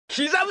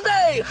刻む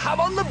ぜ!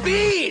 I'm on the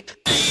beat!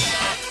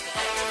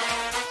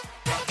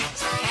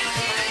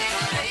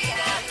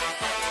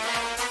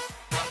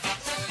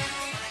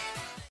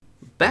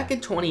 Back in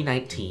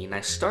 2019,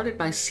 I started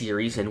my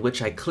series in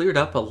which I cleared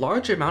up a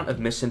large amount of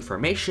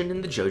misinformation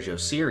in the JoJo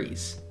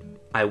series.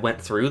 I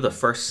went through the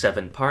first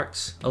 7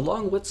 parts,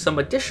 along with some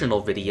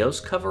additional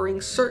videos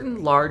covering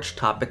certain large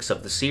topics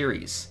of the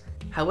series.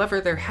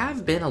 However, there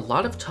have been a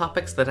lot of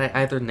topics that I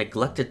either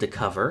neglected to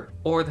cover,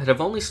 or that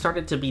have only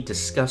started to be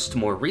discussed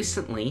more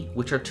recently,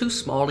 which are too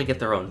small to get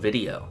their own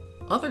video.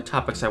 Other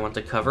topics I want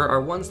to cover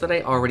are ones that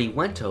I already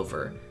went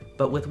over,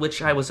 but with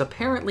which I was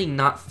apparently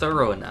not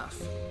thorough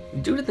enough.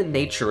 Due to the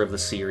nature of the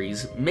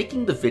series,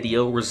 making the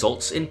video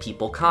results in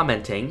people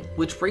commenting,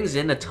 which brings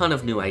in a ton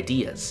of new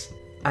ideas.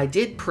 I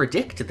did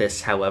predict this,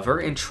 however,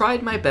 and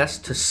tried my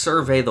best to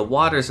survey the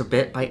waters a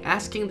bit by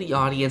asking the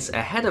audience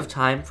ahead of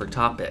time for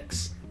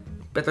topics.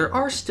 But there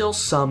are still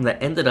some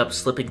that ended up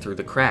slipping through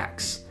the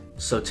cracks,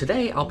 so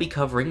today I'll be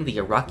covering the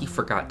Araki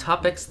Forgot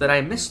topics that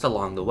I missed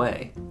along the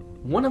way.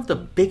 One of the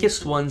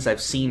biggest ones I've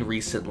seen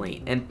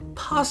recently, and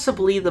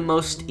possibly the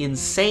most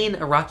insane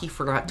Araki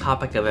Forgot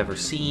topic I've ever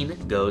seen,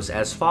 goes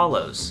as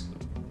follows.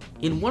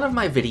 In one of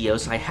my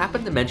videos, I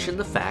happened to mention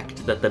the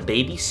fact that the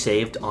baby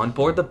saved on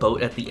board the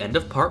boat at the end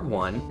of part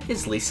 1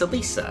 is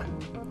Lisa.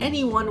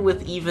 Anyone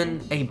with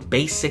even a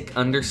basic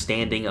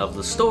understanding of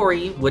the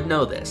story would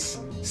know this,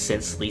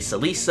 since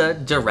Lisa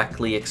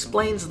directly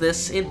explains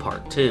this in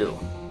part 2.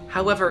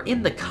 However,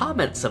 in the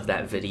comments of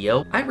that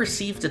video, I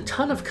received a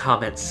ton of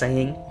comments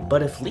saying,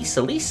 but if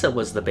Lisa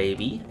was the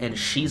baby, and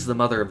she's the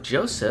mother of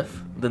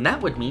Joseph, then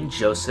that would mean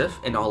Joseph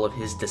and all of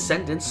his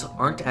descendants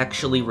aren't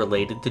actually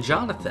related to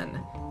Jonathan,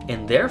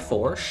 and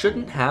therefore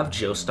shouldn't have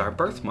Joestar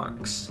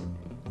birthmarks.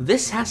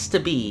 This has to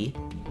be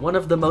one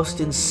of the most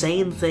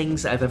insane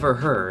things I've ever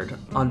heard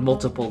on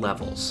multiple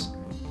levels.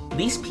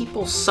 These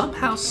people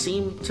somehow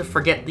seem to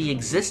forget the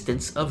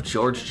existence of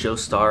George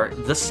Joestar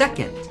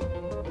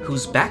II,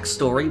 whose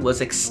backstory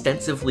was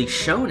extensively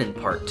shown in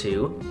part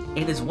 2,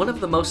 and is one of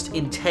the most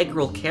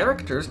integral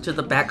characters to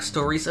the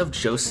backstories of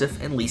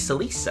Joseph and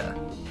Lisa.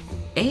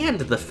 And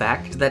the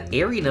fact that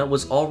Erina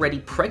was already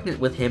pregnant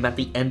with him at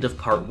the end of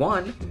part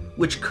 1,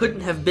 which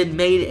couldn't have been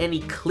made any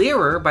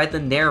clearer by the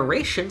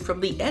narration from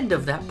the end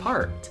of that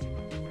part.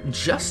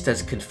 Just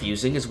as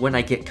confusing is when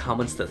I get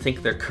comments that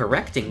think they're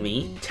correcting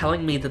me,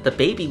 telling me that the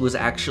baby was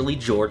actually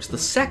George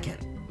II.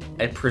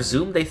 I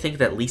presume they think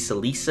that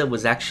Lisa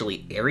was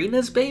actually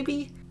Erina's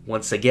baby?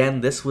 Once again,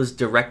 this was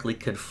directly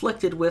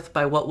conflicted with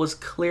by what was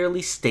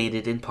clearly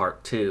stated in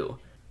part 2.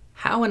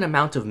 How an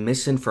amount of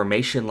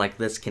misinformation like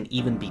this can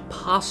even be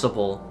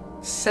possible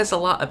says a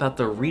lot about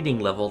the reading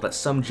level that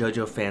some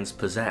JoJo fans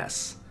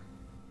possess.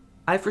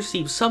 I've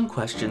received some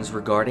questions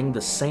regarding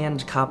the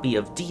sand copy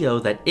of Dio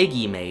that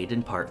Iggy made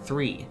in part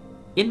 3.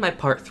 In my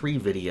part 3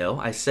 video,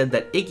 I said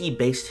that Iggy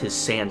based his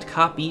sand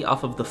copy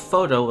off of the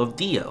photo of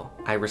Dio.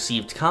 I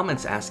received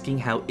comments asking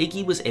how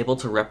Iggy was able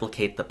to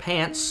replicate the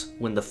pants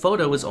when the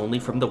photo is only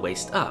from the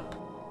waist up.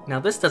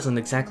 Now this doesn't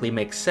exactly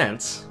make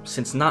sense,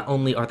 since not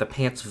only are the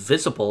pants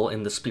visible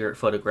in the spirit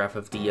photograph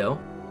of Dio,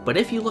 but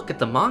if you look at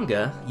the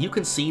manga, you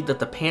can see that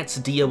the pants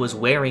Dio was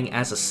wearing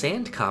as a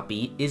sand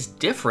copy is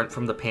different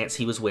from the pants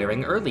he was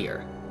wearing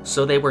earlier,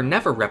 so they were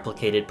never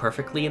replicated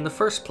perfectly in the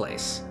first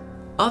place.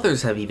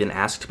 Others have even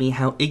asked me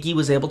how Iggy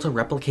was able to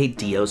replicate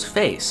Dio's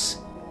face,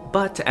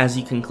 but as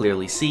you can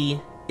clearly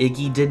see,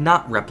 Iggy did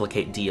not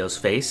replicate Dio's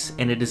face,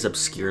 and it is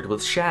obscured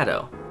with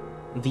shadow.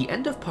 The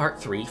end of part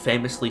 3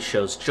 famously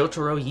shows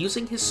Jotaro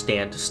using his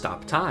stand to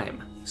stop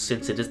time,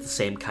 since it is the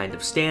same kind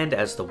of stand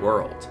as the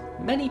world.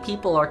 Many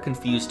people are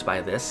confused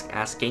by this,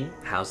 asking,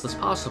 how's this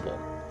possible?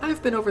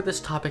 I've been over this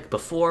topic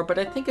before, but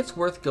I think it's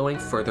worth going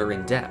further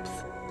in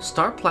depth.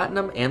 Star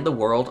Platinum and the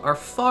world are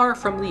far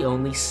from the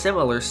only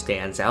similar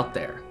stands out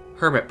there.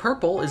 Hermit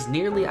Purple is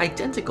nearly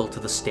identical to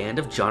the stand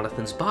of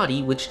Jonathan's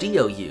body which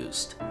Dio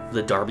used.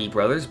 The Darby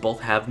brothers both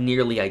have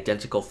nearly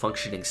identical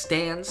functioning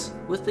stands,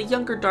 with the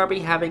younger Darby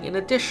having an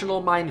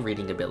additional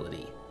mind-reading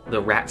ability.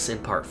 The rats in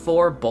part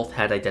 4 both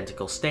had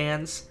identical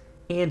stands,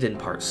 and in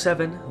part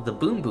 7, the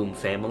Boom Boom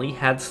family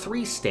had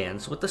 3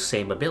 stands with the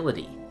same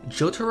ability.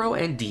 Jotaro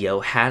and Dio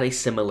had a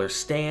similar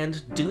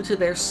stand due to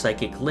their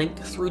psychic link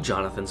through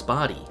Jonathan's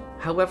body.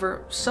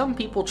 However, some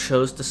people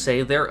chose to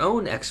say their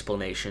own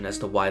explanation as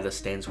to why the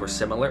stands were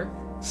similar,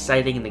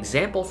 citing an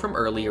example from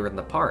earlier in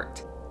the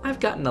part. I've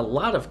gotten a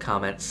lot of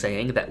comments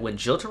saying that when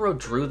Jotaro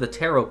drew the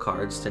tarot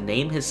cards to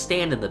name his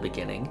stand in the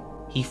beginning,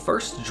 he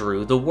first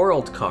drew the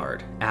World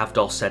card.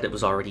 Avdol said it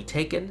was already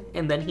taken,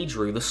 and then he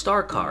drew the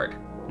Star card.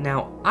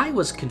 Now, I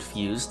was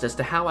confused as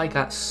to how I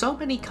got so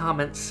many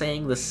comments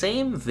saying the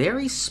same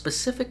very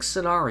specific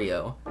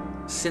scenario,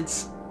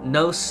 since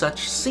no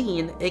such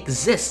scene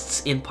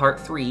exists in part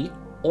 3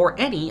 or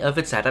any of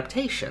its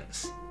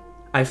adaptations.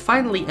 I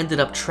finally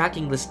ended up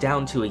tracking this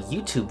down to a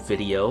YouTube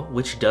video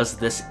which does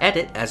this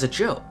edit as a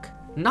joke.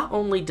 Not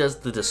only does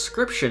the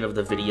description of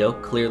the video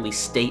clearly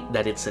state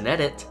that it's an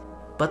edit,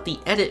 but the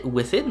edit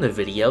within the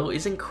video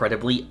is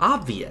incredibly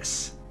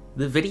obvious.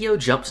 The video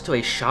jumps to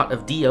a shot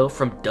of Dio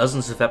from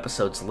dozens of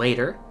episodes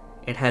later,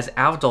 and has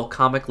Avdol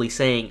comically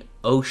saying,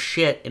 "oh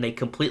shit," in a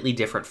completely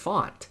different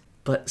font.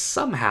 But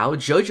somehow,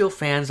 JoJo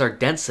fans are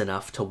dense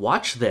enough to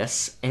watch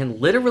this and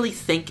literally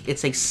think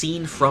it's a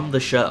scene from the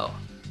show.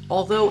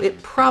 Although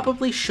it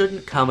probably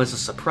shouldn't come as a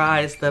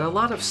surprise that a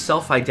lot of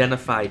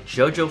self-identified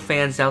JoJo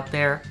fans out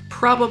there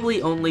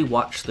probably only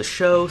watch the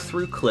show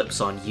through clips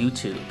on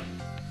YouTube.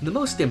 The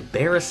most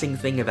embarrassing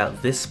thing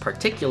about this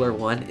particular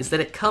one is that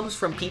it comes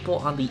from people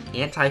on the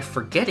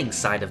anti-forgetting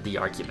side of the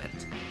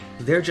argument.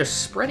 They're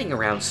just spreading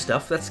around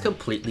stuff that's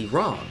completely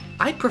wrong.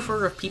 I'd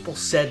prefer if people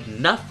said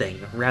nothing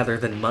rather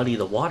than muddy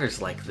the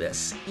waters like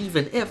this,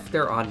 even if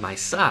they're on my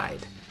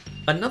side.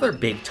 Another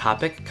big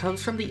topic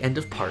comes from the end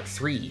of Part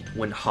 3,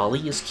 when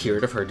Holly is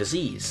cured of her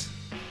disease.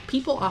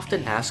 People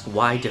often ask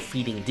why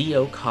defeating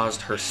Dio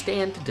caused her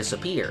stand to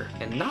disappear,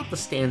 and not the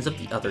stands of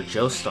the other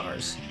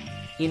Joestars.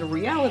 In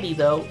reality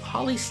though,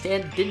 Holly's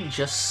stand didn't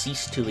just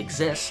cease to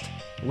exist,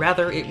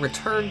 rather it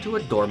returned to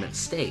a dormant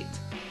state.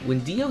 When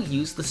Dio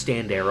used the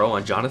stand arrow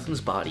on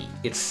Jonathan's body,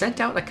 it sent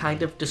out a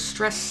kind of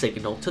distress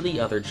signal to the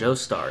other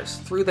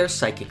Joestars through their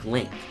psychic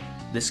link.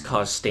 This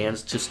caused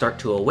stands to start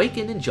to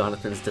awaken in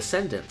Jonathan's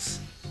descendants.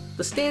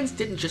 The stands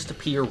didn't just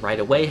appear right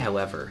away,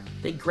 however.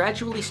 They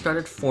gradually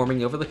started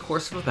forming over the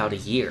course of about a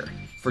year.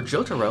 For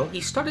Jotaro,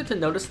 he started to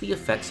notice the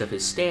effects of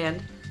his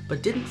stand,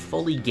 but didn't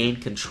fully gain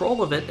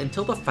control of it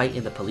until the fight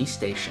in the police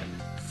station.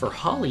 For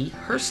Holly,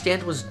 her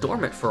stand was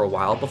dormant for a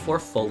while before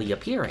fully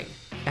appearing.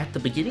 At the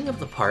beginning of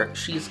the part,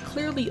 she is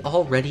clearly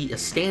already a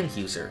stand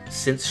user,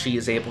 since she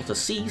is able to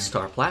see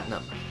Star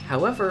Platinum.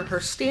 However, her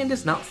stand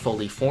is not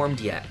fully formed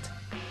yet.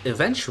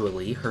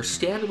 Eventually, her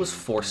stand was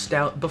forced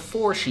out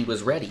before she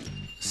was ready,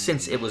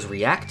 since it was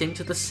reacting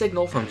to the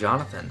signal from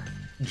Jonathan.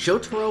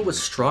 Jotaro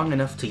was strong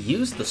enough to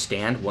use the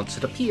stand once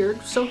it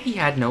appeared, so he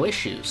had no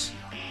issues.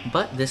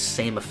 But this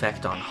same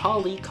effect on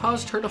Holly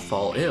caused her to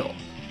fall ill.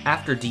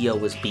 After Dio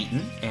was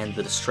beaten and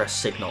the distress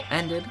signal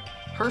ended,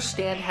 her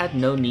stand had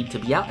no need to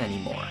be out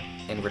anymore,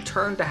 and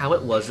returned to how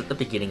it was at the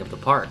beginning of the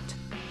part.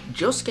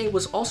 Josuke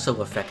was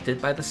also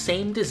affected by the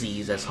same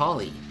disease as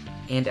Holly,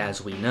 and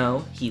as we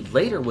know, he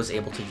later was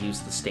able to use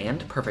the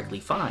stand perfectly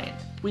fine.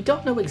 We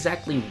don't know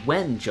exactly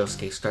when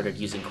Josuke started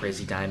using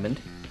Crazy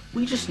Diamond,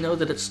 we just know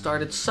that it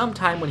started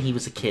sometime when he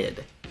was a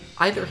kid.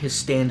 Either his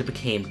stand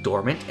became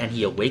dormant and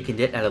he awakened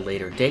it at a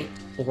later date,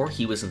 or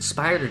he was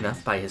inspired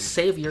enough by his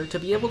savior to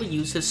be able to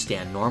use his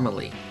stand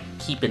normally.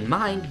 Keep in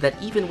mind that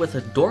even with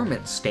a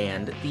dormant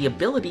stand, the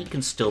ability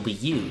can still be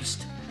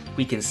used.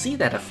 We can see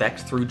that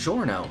effect through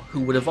Giorno,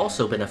 who would have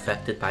also been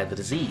affected by the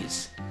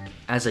disease.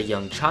 As a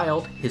young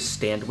child, his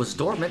stand was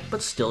dormant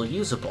but still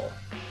usable.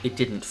 It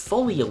didn't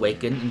fully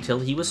awaken until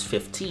he was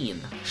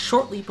 15,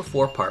 shortly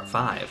before Part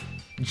 5.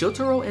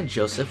 Jotaro and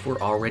Joseph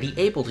were already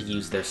able to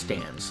use their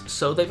stands,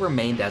 so they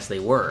remained as they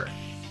were.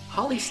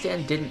 Holly's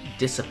stand didn't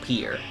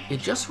disappear, it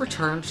just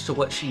returned to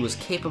what she was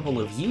capable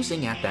of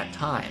using at that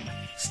time.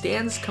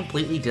 Stands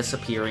completely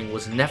disappearing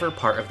was never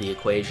part of the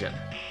equation.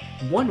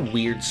 One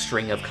weird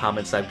string of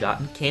comments I've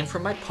gotten came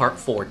from my Part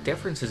 4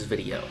 Differences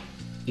video.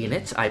 In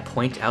it, I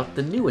point out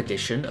the new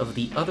addition of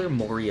the other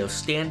Morio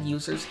stand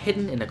users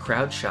hidden in a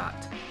crowd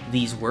shot.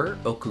 These were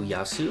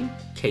Okuyasu,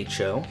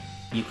 Keicho,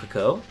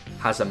 Yukiko,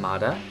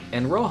 Hazamada,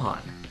 and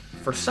Rohan.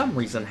 For some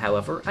reason,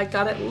 however, I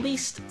got at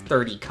least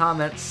 30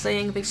 comments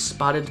saying they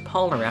spotted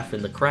Polnareff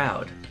in the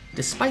crowd,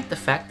 despite the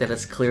fact that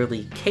it's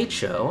clearly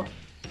Keicho,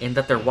 and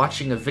that they're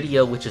watching a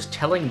video which is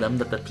telling them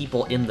that the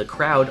people in the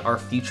crowd are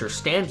future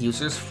stand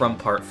users from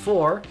Part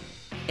 4,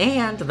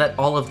 and that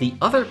all of the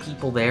other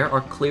people there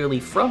are clearly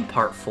from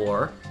Part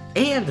 4,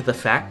 and the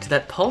fact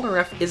that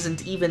Polnareff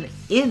isn't even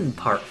in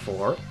Part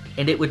 4,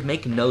 and it would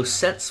make no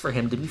sense for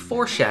him to be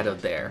foreshadowed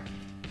there.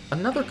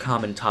 Another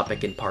common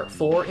topic in Part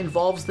 4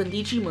 involves the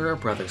Nijimura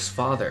brothers'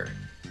 father.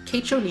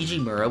 Keicho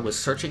Nijimura was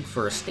searching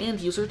for a stand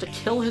user to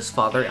kill his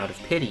father out of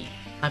pity.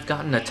 I've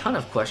gotten a ton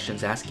of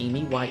questions asking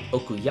me why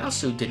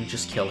Okuyasu didn't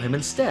just kill him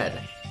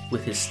instead.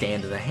 With his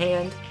stand in the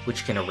hand,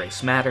 which can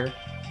erase matter,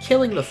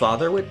 killing the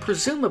father would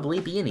presumably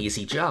be an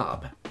easy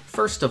job.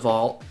 First of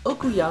all,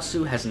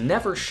 Okuyasu has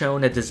never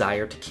shown a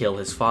desire to kill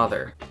his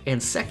father.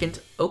 And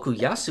second,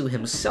 Okuyasu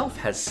himself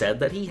has said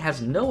that he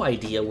has no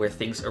idea where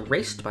things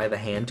erased by the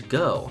hand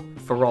go.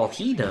 For all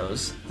he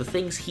knows, the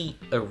things he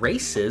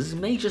erases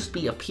may just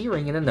be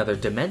appearing in another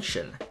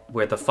dimension,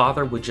 where the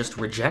father would just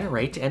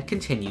regenerate and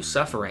continue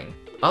suffering.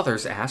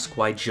 Others ask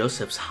why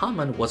Joseph's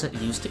Haman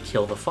wasn't used to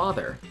kill the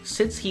father.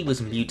 Since he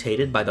was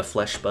mutated by the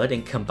flesh bud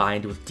and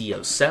combined with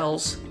Dio's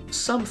cells,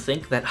 some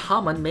think that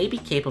Haman may be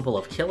capable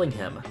of killing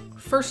him.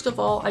 First of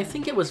all, I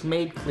think it was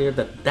made clear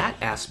that that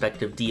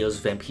aspect of Dio's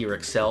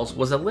vampiric cells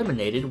was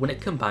eliminated when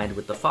it combined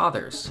with the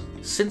father's,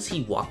 since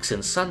he walks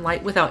in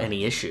sunlight without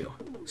any issue.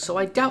 So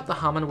I doubt the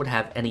Haman would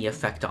have any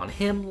effect on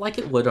him like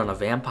it would on a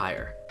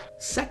vampire.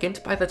 Second,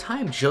 by the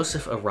time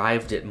Joseph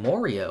arrived at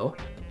Morio,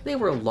 they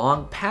were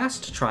long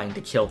past trying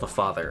to kill the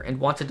father and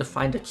wanted to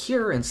find a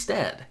cure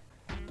instead.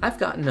 I've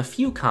gotten a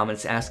few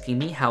comments asking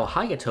me how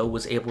Hayato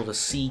was able to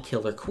see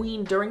Killer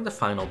Queen during the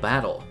final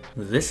battle.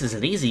 This is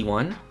an easy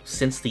one,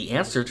 since the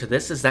answer to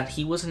this is that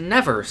he was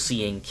never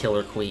seeing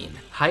Killer Queen.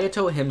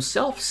 Hayato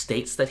himself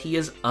states that he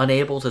is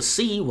unable to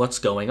see what's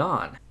going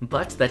on,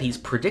 but that he's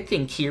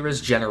predicting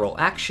Kira's general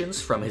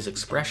actions from his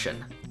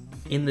expression.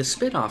 In the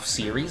spin-off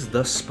series,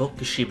 The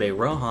Spokushibe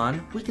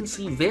Rohan, we can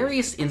see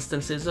various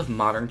instances of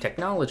modern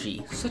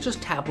technology, such as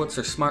tablets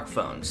or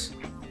smartphones.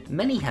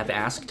 Many have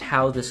asked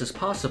how this is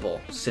possible,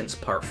 since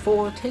Part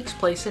 4 takes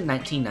place in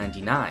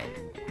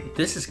 1999.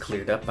 This is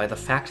cleared up by the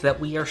fact that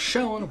we are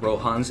shown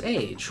Rohan's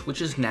age,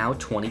 which is now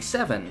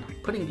 27,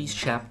 putting these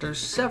chapters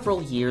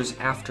several years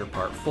after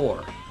Part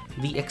 4.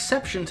 The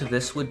exception to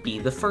this would be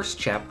the first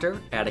chapter,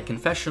 At a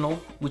Confessional,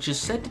 which is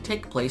said to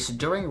take place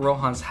during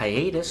Rohan's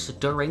hiatus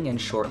during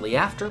and shortly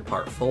after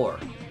Part 4.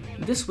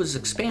 This was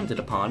expanded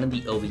upon in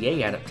the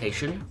OVA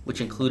adaptation,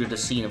 which included a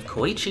scene of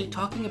Koichi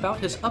talking about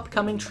his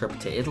upcoming trip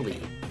to Italy,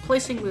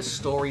 placing this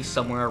story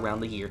somewhere around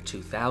the year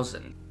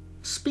 2000.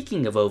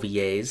 Speaking of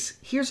OVAs,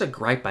 here's a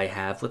gripe I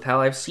have with how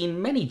I've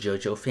seen many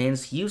JoJo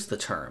fans use the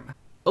term.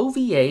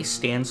 OVA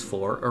stands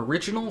for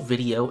Original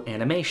Video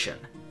Animation.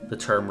 The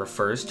term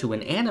refers to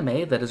an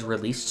anime that is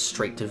released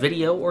straight to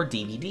video or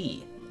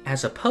DVD,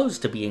 as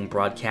opposed to being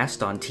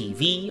broadcast on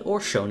TV or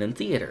shown in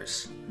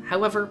theaters.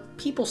 However,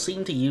 people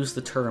seem to use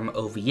the term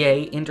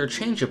OVA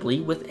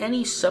interchangeably with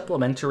any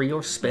supplementary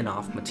or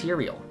spin-off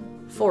material.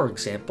 For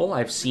example,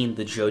 I've seen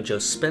the JoJo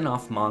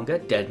spin-off manga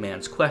Dead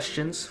Man's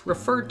Questions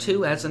referred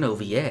to as an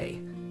OVA,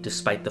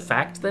 despite the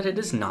fact that it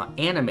is not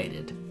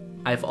animated.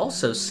 I've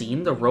also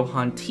seen the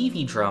Rohan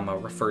TV drama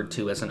referred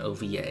to as an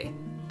OVA,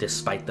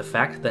 despite the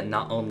fact that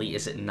not only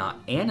is it not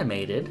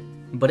animated,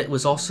 but it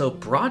was also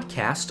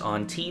broadcast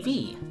on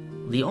TV.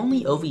 The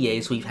only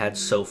OVAs we've had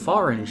so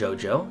far in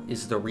JoJo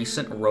is the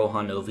recent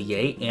Rohan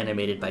OVA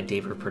animated by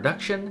David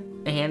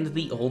Production, and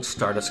the old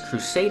Stardust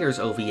Crusaders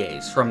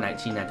OVAs from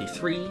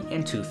 1993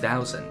 and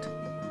 2000.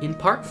 In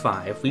Part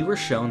 5, we were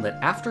shown that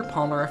after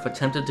Polnareff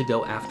attempted to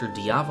go after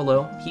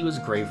Diavolo, he was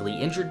gravely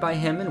injured by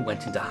him and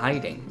went into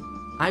hiding.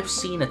 I've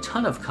seen a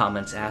ton of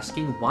comments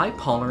asking why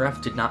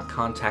Polnareff did not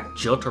contact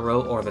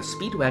Jotaro or the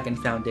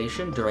Speedwagon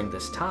Foundation during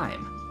this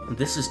time.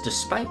 This is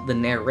despite the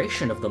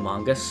narration of the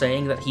manga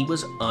saying that he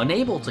was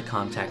unable to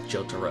contact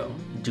Jotaro,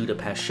 due to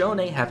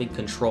Passione having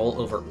control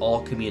over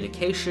all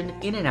communication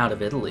in and out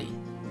of Italy.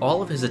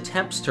 All of his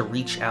attempts to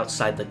reach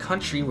outside the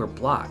country were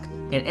blocked,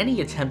 and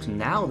any attempt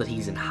now that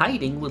he's in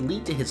hiding would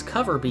lead to his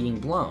cover being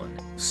blown.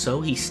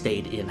 So he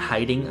stayed in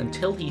hiding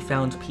until he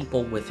found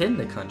people within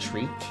the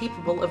country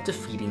capable of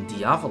defeating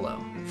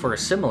Diavolo. For a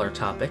similar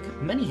topic,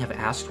 many have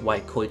asked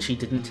why Koichi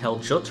didn't tell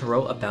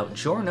Jotaro about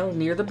Giorno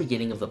near the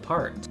beginning of the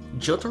part.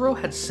 Jotaro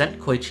had sent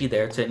Koichi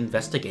there to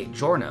investigate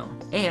Giorno,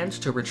 and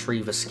to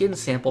retrieve a skin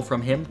sample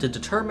from him to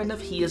determine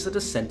if he is a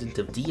descendant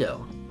of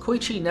Dio.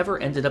 Koichi never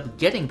ended up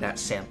getting that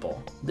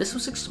sample. This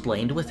was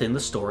explained within the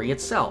story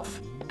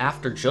itself.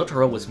 After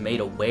Jotaro was made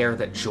aware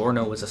that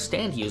Giorno was a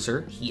stand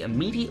user, he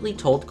immediately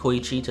told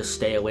Koichi to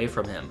stay away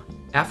from him.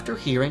 After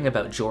hearing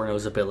about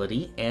Giorno's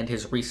ability and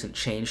his recent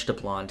change to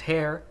blonde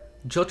hair,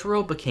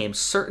 Jotaro became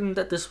certain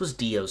that this was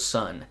Dio's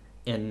son,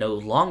 and no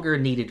longer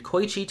needed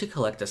Koichi to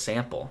collect a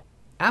sample.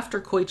 After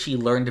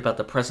Koichi learned about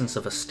the presence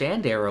of a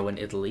stand arrow in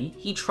Italy,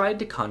 he tried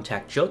to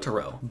contact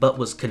Jotaro, but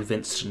was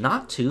convinced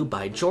not to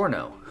by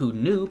Giorno, who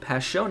knew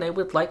Passione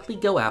would likely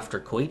go after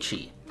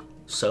Koichi.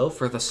 So,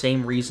 for the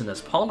same reason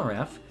as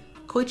Polnareff,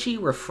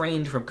 Koichi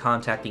refrained from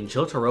contacting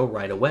Jotaro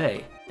right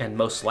away, and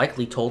most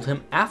likely told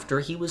him after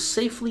he was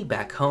safely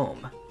back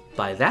home.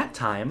 By that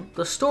time,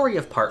 the story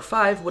of Part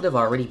 5 would have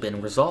already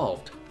been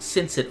resolved,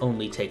 since it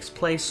only takes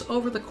place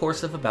over the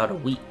course of about a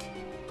week.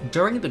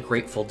 During the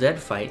Grateful Dead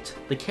fight,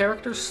 the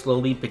characters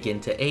slowly begin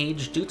to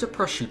age due to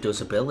Prosciutto's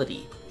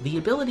ability. The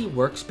ability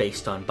works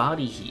based on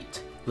body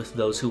heat, with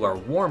those who are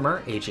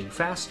warmer aging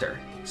faster.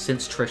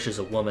 Since Trish is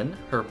a woman,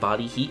 her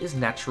body heat is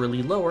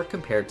naturally lower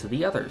compared to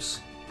the others,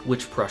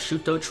 which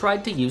Prosciutto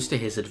tried to use to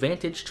his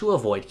advantage to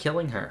avoid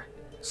killing her.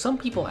 Some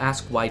people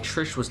ask why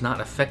Trish was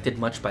not affected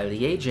much by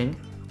the aging,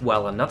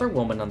 while another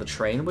woman on the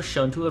train was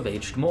shown to have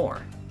aged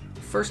more.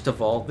 First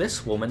of all,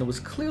 this woman was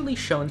clearly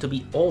shown to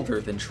be older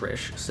than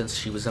Trish since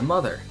she was a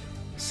mother.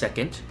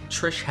 Second,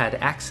 Trish had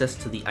access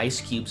to the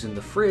ice cubes in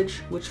the fridge,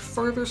 which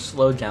further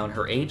slowed down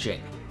her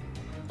aging.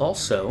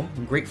 Also,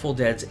 Grateful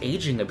Dead's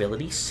aging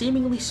ability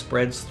seemingly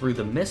spreads through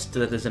the mist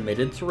that is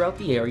emitted throughout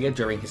the area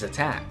during his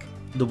attack.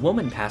 The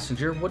woman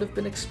passenger would have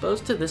been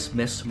exposed to this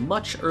mist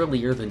much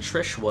earlier than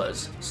Trish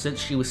was, since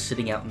she was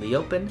sitting out in the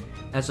open,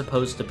 as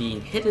opposed to being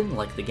hidden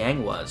like the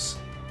gang was.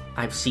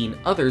 I've seen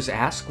others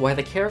ask why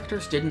the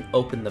characters didn't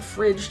open the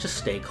fridge to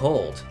stay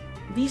cold.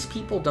 These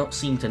people don't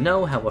seem to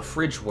know how a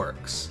fridge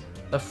works.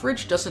 A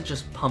fridge doesn't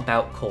just pump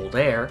out cold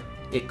air,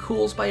 it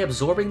cools by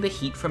absorbing the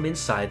heat from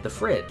inside the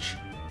fridge.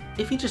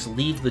 If you just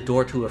leave the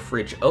door to a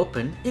fridge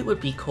open, it would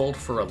be cold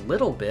for a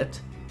little bit,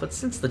 but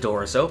since the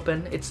door is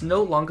open, it's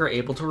no longer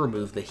able to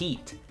remove the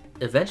heat.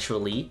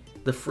 Eventually,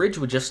 the fridge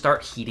would just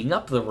start heating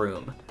up the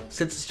room,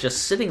 since it's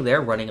just sitting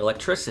there running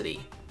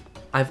electricity.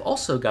 I've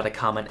also got a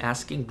comment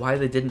asking why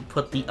they didn't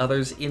put the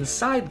others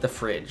inside the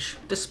fridge,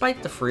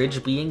 despite the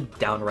fridge being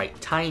downright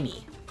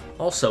tiny.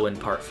 Also in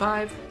Part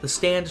 5, the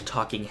stand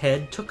talking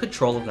head took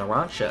control of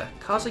Narancia,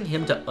 causing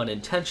him to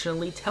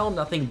unintentionally tell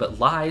nothing but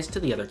lies to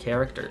the other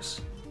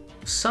characters.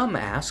 Some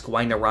ask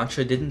why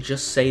Narancia didn't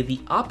just say the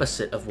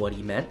opposite of what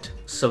he meant,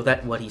 so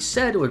that what he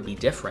said would be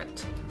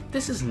different.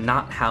 This is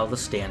not how the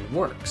stand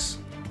works.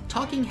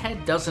 Talking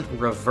head doesn't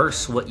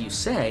reverse what you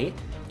say,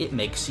 it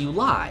makes you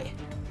lie.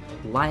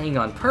 Lying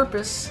on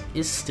purpose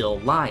is still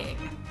lying.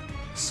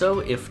 So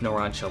if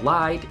Narancia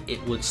lied,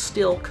 it would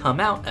still come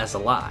out as a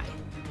lie.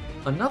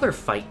 Another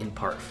fight in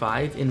Part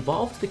 5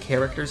 involved the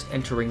characters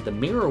entering the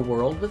mirror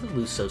world with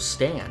Illuso's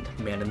stand,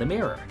 Man in the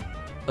Mirror.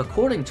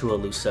 According to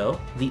Illuso,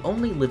 the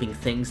only living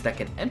things that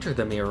can enter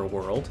the mirror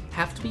world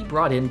have to be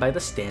brought in by the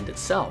stand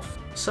itself.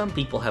 Some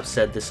people have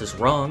said this is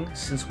wrong,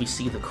 since we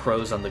see the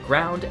crows on the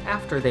ground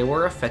after they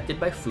were affected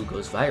by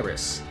Fugo's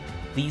virus.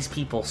 These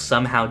people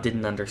somehow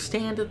didn't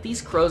understand that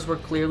these crows were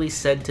clearly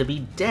said to be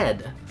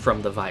dead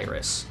from the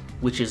virus,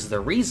 which is the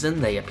reason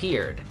they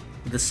appeared.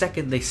 The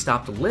second they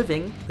stopped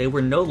living, they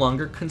were no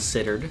longer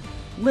considered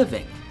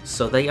living,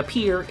 so they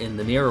appear in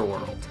the mirror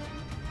world.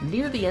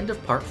 Near the end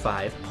of Part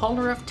 5,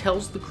 Polnareff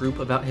tells the group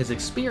about his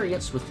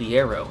experience with the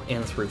arrow,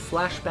 and through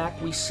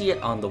flashback we see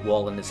it on the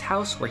wall in his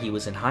house where he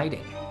was in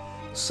hiding.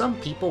 Some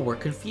people were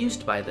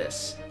confused by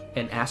this,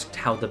 and asked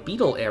how the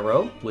beetle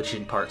arrow, which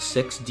in Part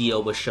 6 Dio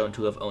was shown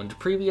to have owned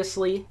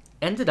previously,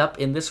 ended up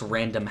in this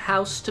random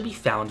house to be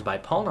found by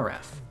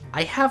Polnareff.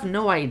 I have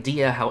no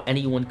idea how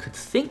anyone could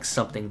think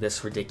something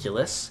this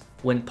ridiculous,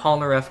 when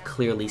Polnareff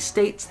clearly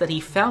states that he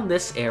found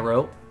this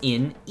arrow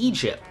in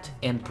Egypt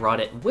and brought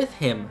it with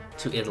him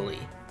to Italy.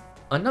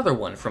 Another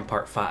one from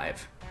Part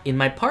 5. In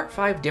my Part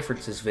 5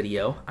 differences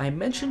video, I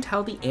mentioned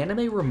how the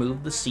anime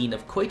removed the scene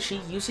of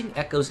Koichi using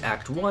Echo's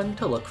Act 1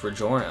 to look for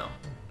Giorno.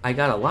 I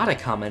got a lot of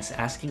comments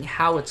asking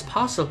how it's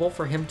possible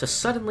for him to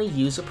suddenly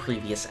use a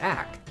previous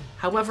act.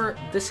 However,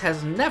 this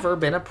has never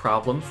been a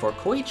problem for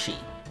Koichi,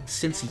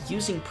 since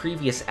using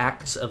previous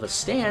acts of a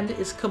stand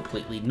is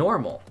completely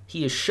normal.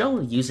 He is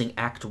shown using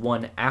Act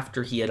 1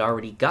 after he had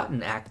already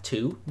gotten Act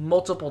 2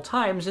 multiple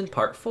times in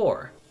Part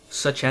 4,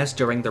 such as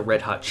during the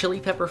Red Hot Chili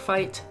Pepper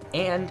fight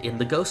and in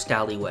the Ghost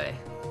Alleyway.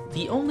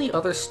 The only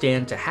other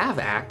stand to have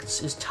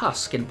acts is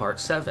Tusk in Part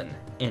 7,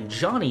 and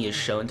Johnny is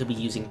shown to be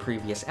using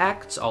previous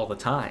acts all the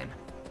time.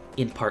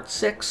 In Part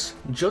 6,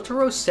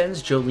 Jotaro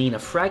sends Jolene a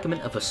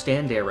fragment of a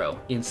stand arrow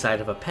inside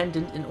of a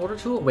pendant in order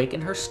to awaken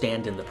her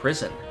stand in the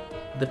prison.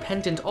 The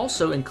pendant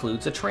also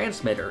includes a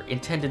transmitter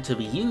intended to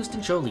be used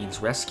in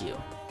Jolene's rescue.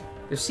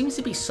 There seems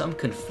to be some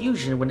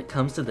confusion when it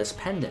comes to this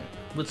pendant,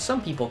 with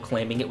some people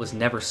claiming it was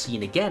never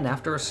seen again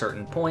after a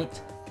certain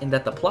point, and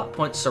that the plot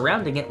point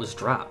surrounding it was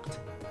dropped.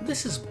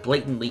 This is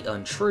blatantly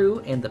untrue,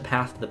 and the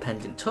path the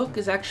pendant took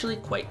is actually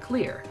quite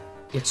clear.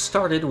 It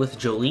started with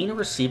Jolene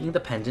receiving the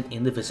pendant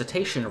in the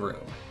visitation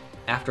room.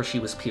 After she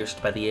was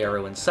pierced by the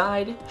arrow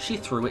inside, she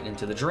threw it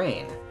into the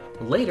drain.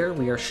 Later,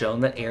 we are shown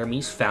that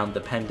Hermes found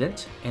the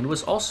pendant, and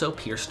was also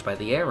pierced by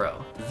the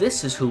arrow.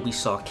 This is who we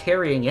saw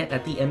carrying it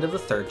at the end of the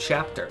 3rd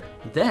chapter.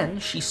 Then,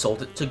 she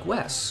sold it to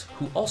Gwess,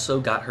 who also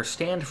got her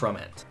stand from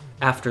it.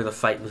 After the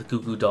fight with Goo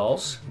Goo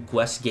Dolls,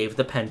 Gwess gave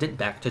the pendant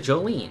back to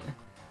Jolene.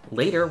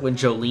 Later, when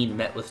Jolene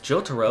met with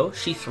Jotaro,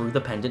 she threw the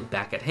pendant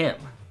back at him.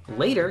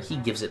 Later, he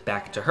gives it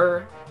back to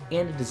her,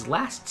 and it is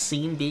last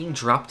seen being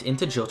dropped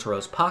into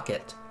Jotaro's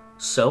pocket.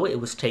 So it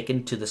was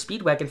taken to the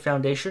Speedwagon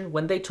Foundation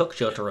when they took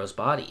Jotaro's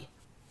body.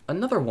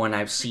 Another one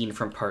I've seen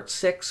from Part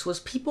 6 was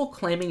people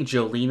claiming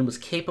Jolene was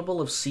capable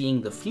of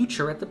seeing the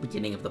future at the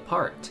beginning of the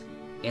part,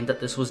 and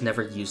that this was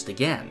never used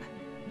again.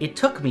 It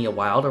took me a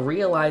while to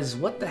realize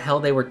what the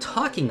hell they were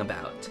talking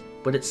about,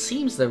 but it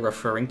seems they're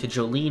referring to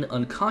Jolene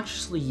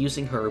unconsciously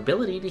using her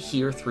ability to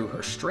hear through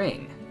her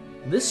string.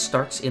 This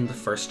starts in the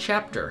 1st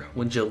chapter,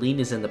 when Jolene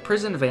is in the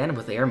prison van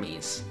with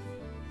Hermes.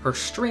 Her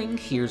string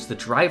hears the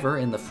driver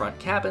in the front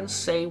cabin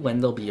say when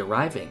they'll be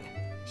arriving.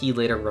 He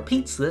later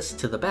repeats this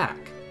to the back,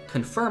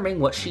 confirming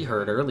what she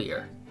heard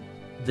earlier.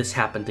 This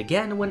happened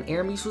again when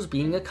Hermes was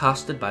being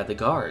accosted by the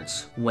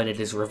guards, when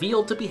it is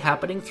revealed to be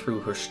happening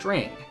through her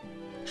string.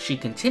 She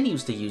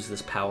continues to use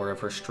this power of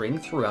her string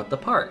throughout the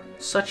part,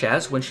 such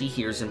as when she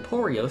hears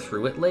Emporio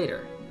through it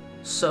later.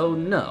 So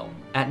no,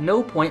 at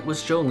no point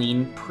was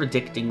Jolene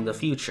predicting the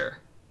future.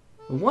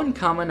 One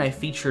comment I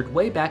featured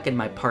way back in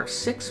my Part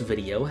 6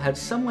 video had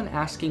someone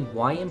asking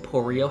why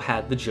Emporio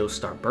had the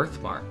Joestar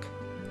birthmark.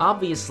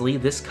 Obviously,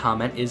 this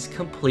comment is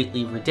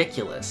completely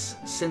ridiculous,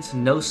 since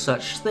no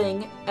such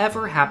thing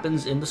ever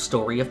happens in the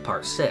story of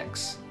Part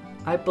 6.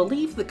 I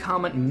believe the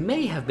comment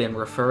may have been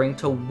referring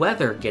to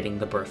Weather getting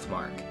the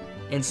birthmark,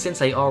 and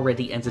since I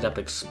already ended up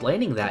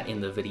explaining that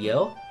in the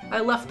video, I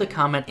left the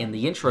comment in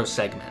the intro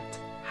segment.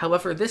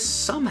 However, this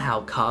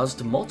somehow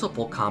caused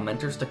multiple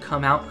commenters to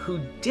come out who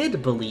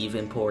did believe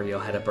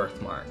Emporio had a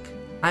birthmark.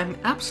 I'm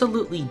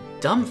absolutely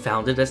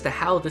dumbfounded as to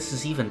how this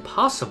is even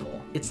possible.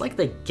 It's like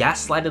they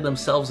gaslighted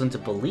themselves into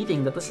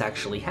believing that this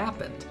actually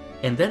happened,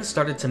 and then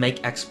started to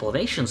make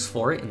explanations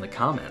for it in the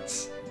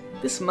comments.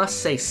 This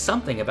must say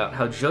something about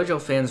how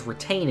JoJo fans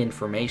retain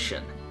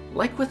information.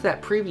 Like with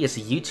that previous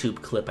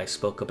YouTube clip I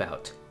spoke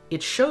about,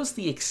 it shows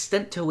the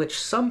extent to which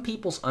some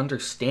people's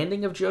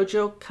understanding of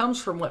JoJo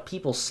comes from what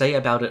people say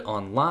about it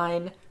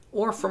online,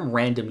 or from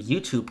random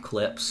YouTube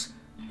clips,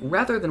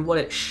 rather than what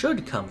it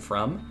should come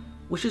from,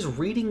 which is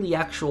reading the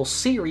actual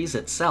series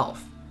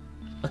itself.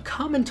 A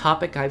common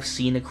topic I've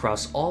seen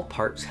across all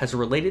parts has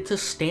related to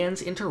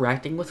stands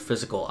interacting with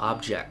physical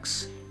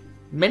objects.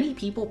 Many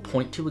people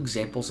point to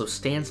examples of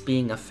stands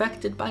being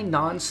affected by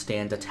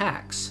non-stand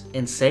attacks,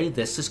 and say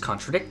this is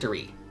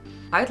contradictory.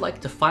 I'd like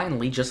to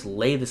finally just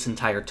lay this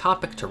entire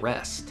topic to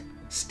rest.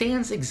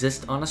 Stands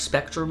exist on a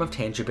spectrum of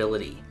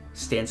tangibility.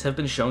 Stands have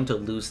been shown to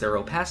lose their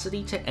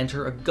opacity to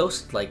enter a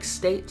ghost-like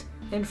state,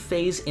 and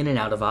phase in and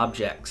out of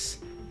objects.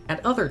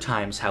 At other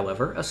times,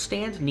 however, a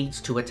stand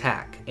needs to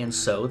attack, and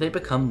so they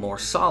become more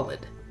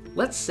solid.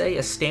 Let's say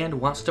a stand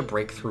wants to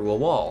break through a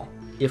wall.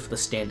 If the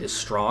stand is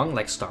strong,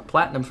 like Star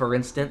Platinum for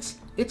instance,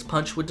 its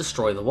punch would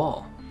destroy the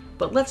wall.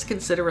 But let's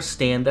consider a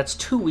stand that's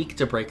too weak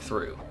to break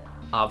through.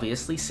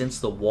 Obviously, since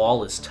the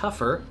wall is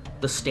tougher,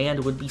 the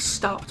stand would be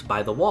stopped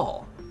by the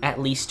wall, at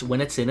least when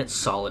it's in its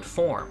solid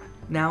form.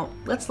 Now,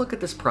 let's look at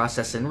this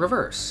process in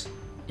reverse.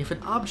 If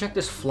an object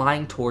is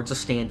flying towards a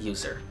stand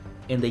user,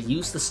 and they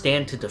use the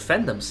stand to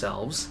defend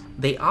themselves,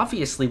 they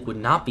obviously would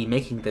not be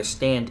making their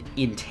stand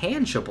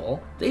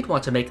intangible, they'd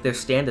want to make their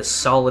stand as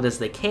solid as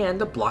they can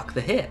to block the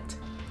hit.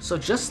 So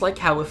just like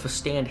how if a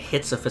stand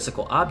hits a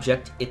physical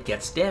object, it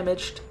gets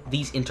damaged,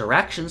 these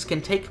interactions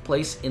can take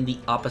place in the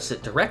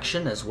opposite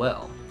direction as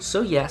well.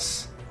 So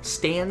yes,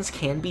 stands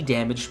can be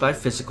damaged by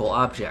physical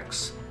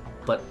objects,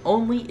 but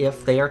only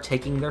if they are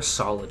taking their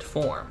solid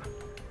form.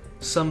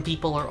 Some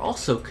people are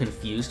also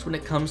confused when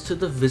it comes to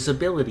the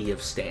visibility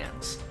of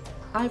stands.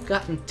 I've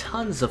gotten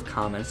tons of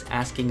comments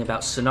asking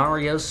about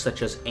scenarios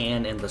such as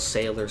Anne and the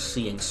Sailor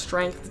seeing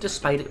strength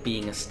despite it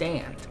being a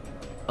stand.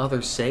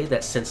 Others say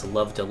that since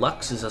Love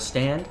Deluxe is a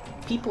stand,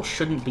 people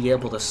shouldn't be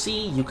able to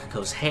see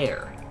Yukiko's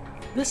hair.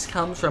 This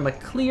comes from a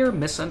clear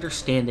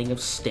misunderstanding of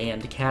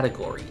stand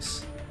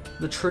categories.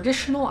 The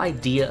traditional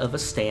idea of a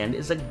stand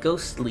is a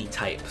ghostly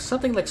type,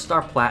 something like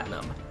Star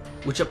Platinum,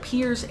 which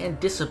appears and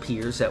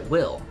disappears at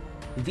will.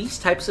 These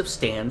types of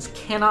stands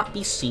cannot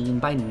be seen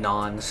by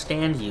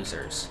non-stand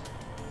users.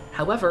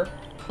 However,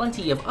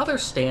 plenty of other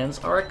stands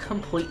are a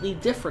completely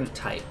different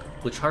type,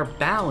 which are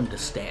bound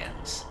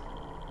stands.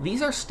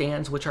 These are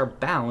stands which are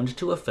bound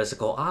to a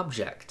physical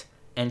object,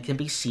 and can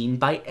be seen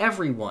by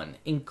everyone,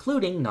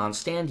 including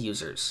non-stand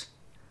users.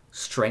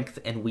 Strength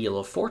and Wheel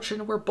of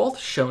Fortune were both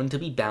shown to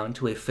be bound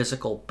to a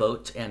physical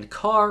boat and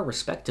car,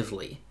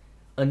 respectively.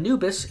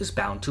 Anubis is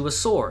bound to a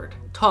sword,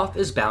 Thoth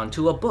is bound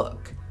to a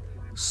book,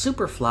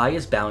 Superfly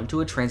is bound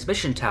to a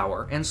transmission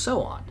tower, and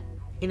so on.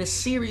 In a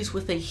series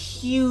with a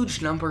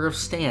huge number of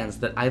stands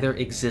that either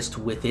exist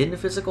within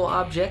physical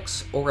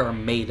objects or are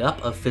made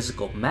up of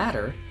physical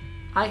matter,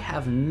 I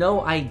have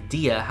no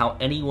idea how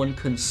anyone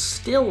can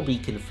still be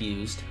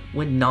confused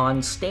when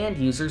non-stand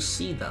users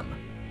see them.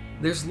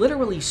 There's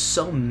literally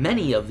so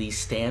many of these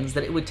stands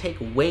that it would take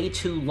way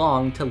too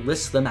long to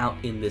list them out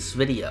in this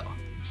video.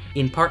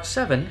 In Part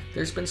 7,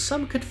 there's been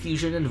some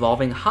confusion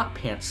involving Hot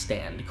Pants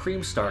stand,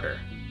 Cream Starter.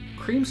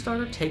 Cream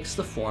Starter takes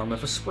the form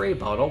of a spray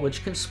bottle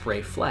which can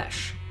spray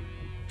flesh.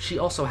 She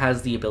also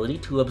has the ability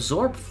to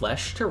absorb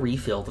flesh to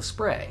refill the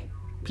spray.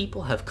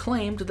 People have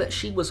claimed that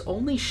she was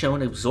only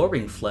shown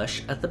absorbing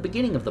flesh at the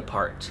beginning of the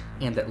part,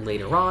 and that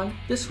later on,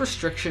 this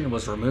restriction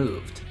was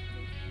removed.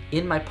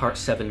 In my Part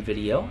 7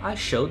 video, I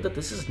showed that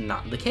this is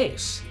not the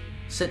case,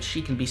 since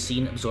she can be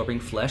seen absorbing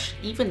flesh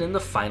even in the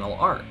final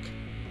arc.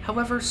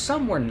 However,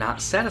 some were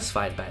not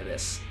satisfied by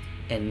this,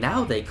 and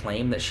now they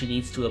claim that she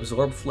needs to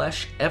absorb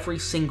flesh every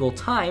single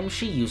time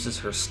she uses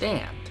her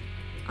stand.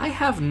 I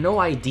have no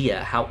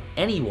idea how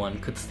anyone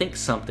could think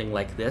something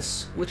like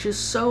this, which is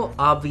so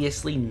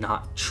obviously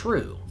not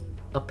true.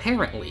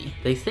 Apparently,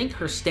 they think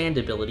her stand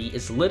ability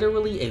is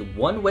literally a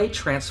one-way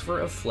transfer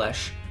of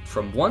flesh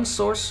from one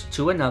source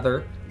to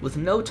another with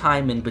no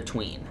time in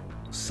between.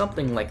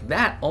 Something like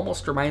that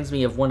almost reminds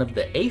me of one of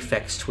the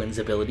Aphex Twins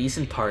abilities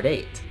in Part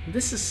 8.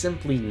 This is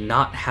simply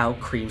not how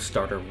Cream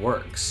Starter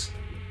works.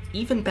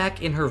 Even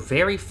back in her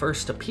very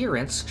first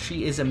appearance,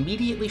 she is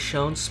immediately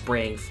shown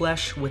spraying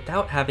flesh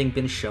without having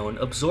been shown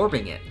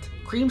absorbing it.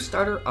 Cream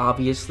Starter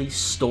obviously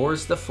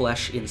stores the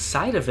flesh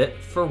inside of it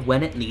for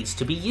when it needs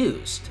to be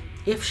used.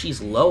 If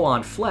she's low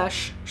on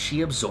flesh,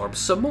 she absorbs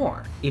some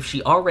more. If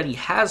she already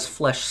has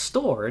flesh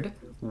stored,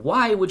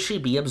 why would she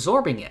be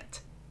absorbing it?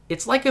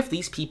 It's like if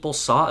these people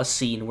saw a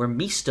scene where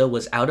Mista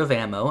was out of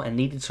ammo and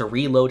needed to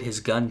reload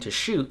his gun to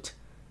shoot,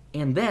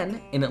 and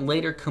then, in a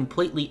later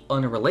completely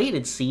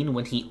unrelated scene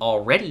when he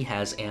already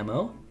has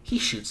ammo, he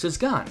shoots his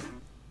gun.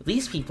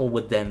 These people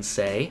would then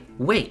say,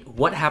 wait,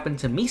 what happened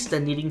to Mista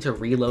needing to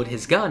reload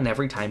his gun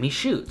every time he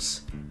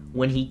shoots,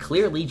 when he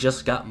clearly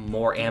just got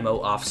more ammo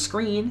off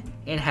screen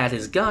and had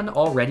his gun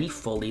already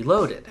fully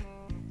loaded?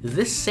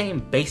 This same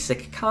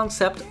basic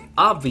concept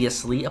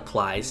obviously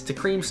applies to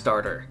Cream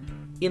Starter.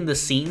 In the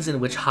scenes in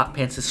which Hot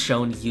Pants is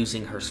shown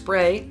using her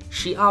spray,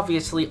 she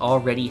obviously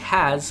already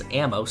has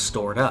ammo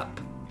stored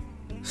up.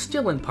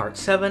 Still in Part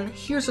 7,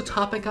 here's a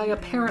topic I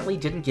apparently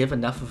didn't give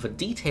enough of a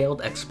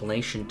detailed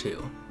explanation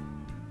to.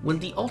 When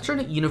the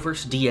alternate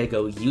universe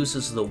Diego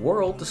uses the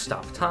world to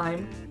stop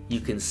time, you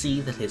can see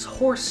that his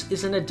horse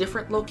is in a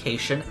different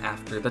location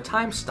after the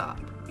time stop.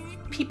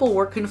 People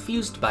were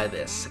confused by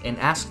this and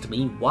asked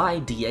me why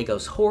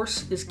Diego's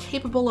horse is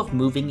capable of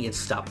moving in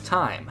stop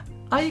time.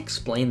 I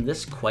explained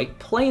this quite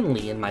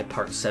plainly in my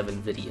Part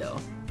 7 video,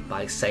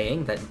 by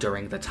saying that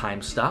during the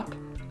time stop,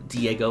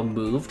 Diego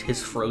moved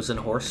his frozen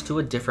horse to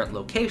a different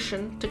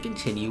location to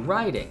continue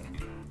riding,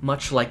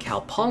 much like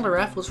how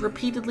Polnareff was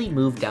repeatedly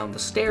moved down the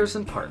stairs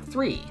in Part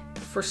 3.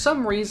 For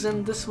some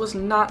reason, this was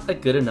not a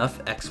good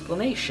enough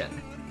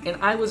explanation, and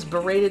I was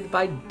berated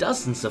by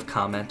dozens of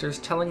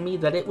commenters telling me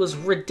that it was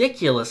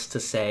ridiculous to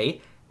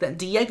say that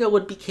Diego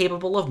would be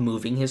capable of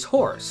moving his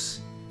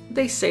horse.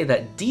 They say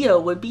that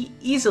Dio would be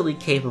easily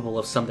capable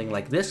of something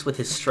like this with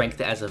his strength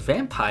as a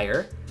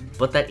vampire,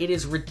 but that it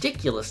is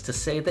ridiculous to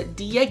say that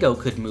Diego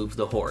could move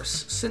the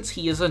horse, since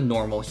he is a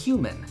normal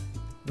human.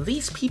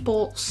 These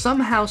people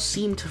somehow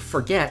seem to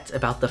forget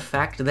about the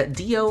fact that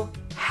Dio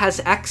has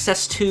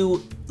access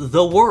to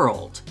the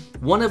world,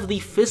 one of the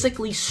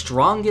physically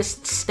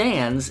strongest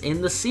stands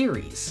in the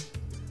series,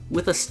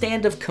 with a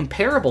stand of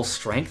comparable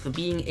strength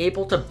being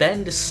able to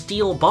bend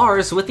steel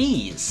bars with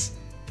ease.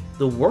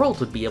 The world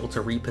would be able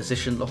to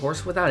reposition the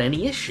horse without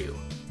any issue,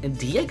 and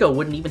Diego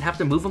wouldn't even have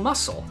to move a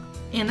muscle.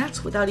 And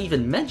that's without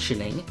even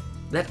mentioning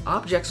that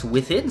objects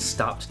within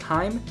stopped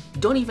time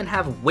don't even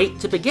have weight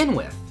to begin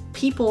with.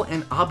 People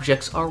and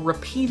objects are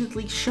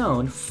repeatedly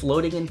shown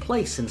floating in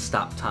place in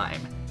stop time,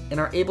 and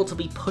are able to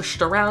be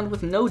pushed around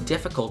with no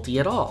difficulty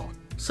at all.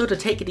 So to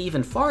take it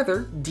even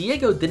farther,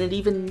 Diego didn't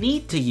even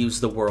need to use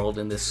the world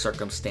in this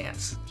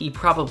circumstance. He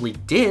probably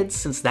did,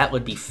 since that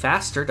would be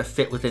faster to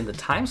fit within the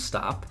time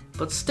stop,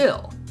 but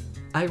still.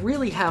 I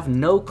really have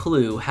no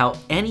clue how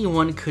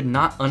anyone could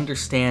not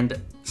understand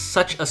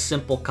such a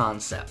simple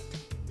concept.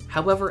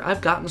 However, I've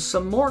gotten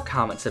some more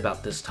comments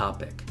about this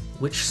topic,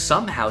 which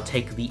somehow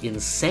take the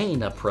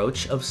insane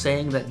approach of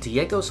saying that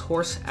Diego's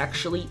horse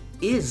actually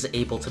is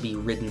able to be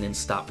ridden in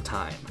stop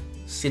time,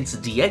 since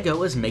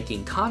Diego is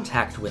making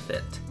contact with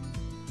it.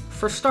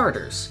 For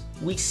starters,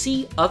 we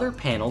see other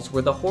panels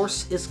where the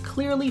horse is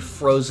clearly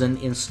frozen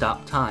in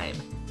stop time,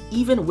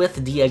 even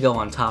with Diego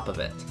on top of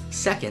it.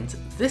 Second,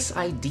 this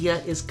idea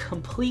is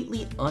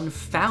completely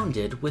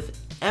unfounded with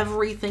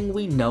everything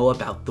we know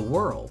about the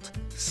world,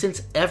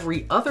 since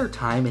every other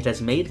time it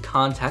has made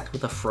contact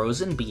with a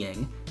frozen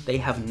being, they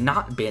have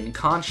not been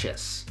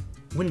conscious.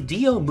 When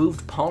Dio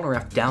moved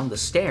Polnareff down the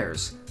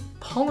stairs,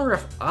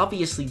 Polnareff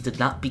obviously did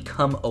not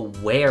become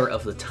aware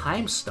of the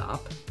time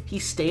stop, he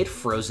stayed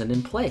frozen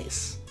in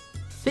place.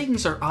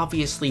 Things are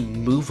obviously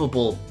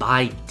movable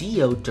by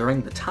Dio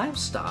during the time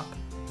stop,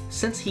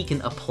 since he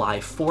can apply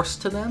force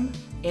to them,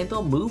 and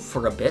they'll move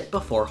for a bit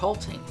before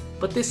halting.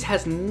 But this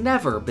has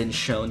never been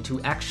shown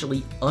to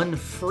actually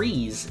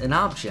unfreeze an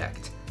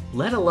object,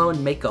 let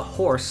alone make a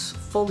horse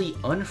fully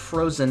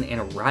unfrozen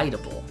and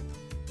rideable.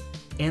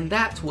 And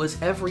that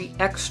was every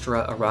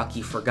extra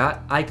Araki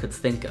Forgot I could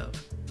think of.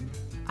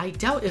 I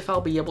doubt if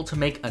I'll be able to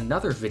make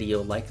another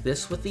video like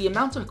this with the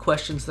amount of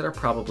questions that are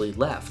probably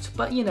left,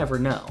 but you never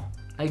know.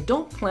 I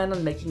don't plan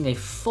on making a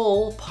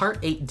full Part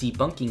 8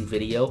 debunking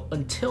video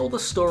until the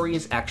story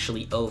is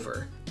actually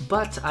over,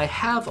 but I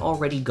have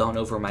already gone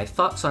over my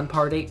thoughts on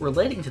Part 8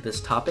 relating to this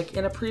topic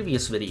in a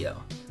previous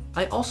video.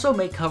 I also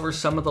may cover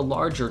some of the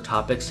larger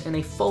topics in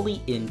a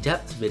fully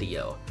in-depth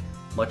video,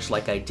 much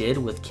like I did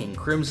with King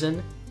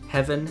Crimson,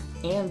 Heaven,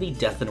 and the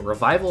death and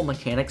revival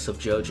mechanics of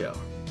JoJo.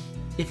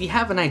 If you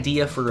have an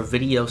idea for a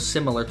video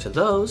similar to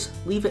those,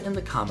 leave it in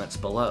the comments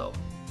below.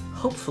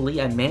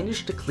 Hopefully I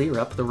managed to clear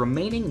up the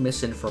remaining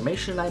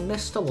misinformation I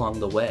missed along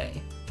the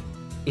way.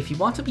 If you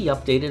want to be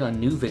updated on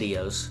new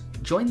videos,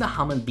 join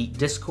the Beat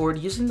Discord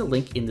using the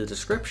link in the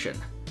description.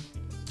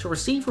 To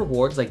receive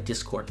rewards like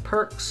Discord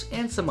perks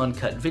and some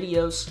uncut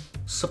videos,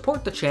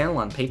 support the channel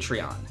on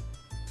Patreon.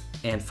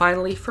 And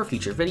finally, for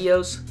future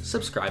videos,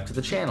 subscribe to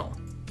the channel.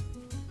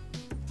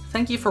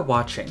 Thank you for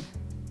watching.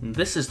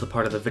 This is the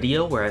part of the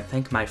video where I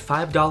thank my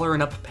 $5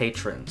 and up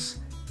patrons.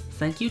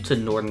 Thank you to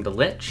Norden the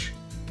Lich,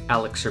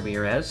 Alex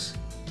Ramirez,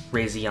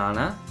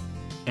 Raziana,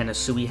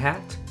 Anasui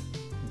Hat,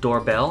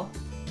 Doorbell,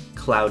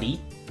 Cloudy,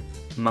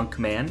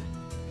 Monkman,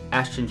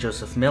 Ashton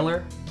Joseph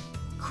Miller,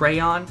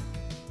 Crayon,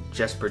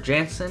 Jesper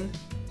Jansen,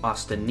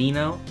 Austin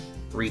Nino,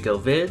 Rigo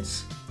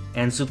Vids,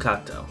 and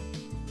Zucato.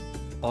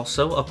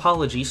 Also,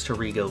 apologies to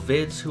Rigo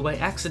Vids, who I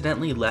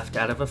accidentally left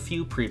out of a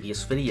few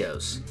previous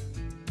videos.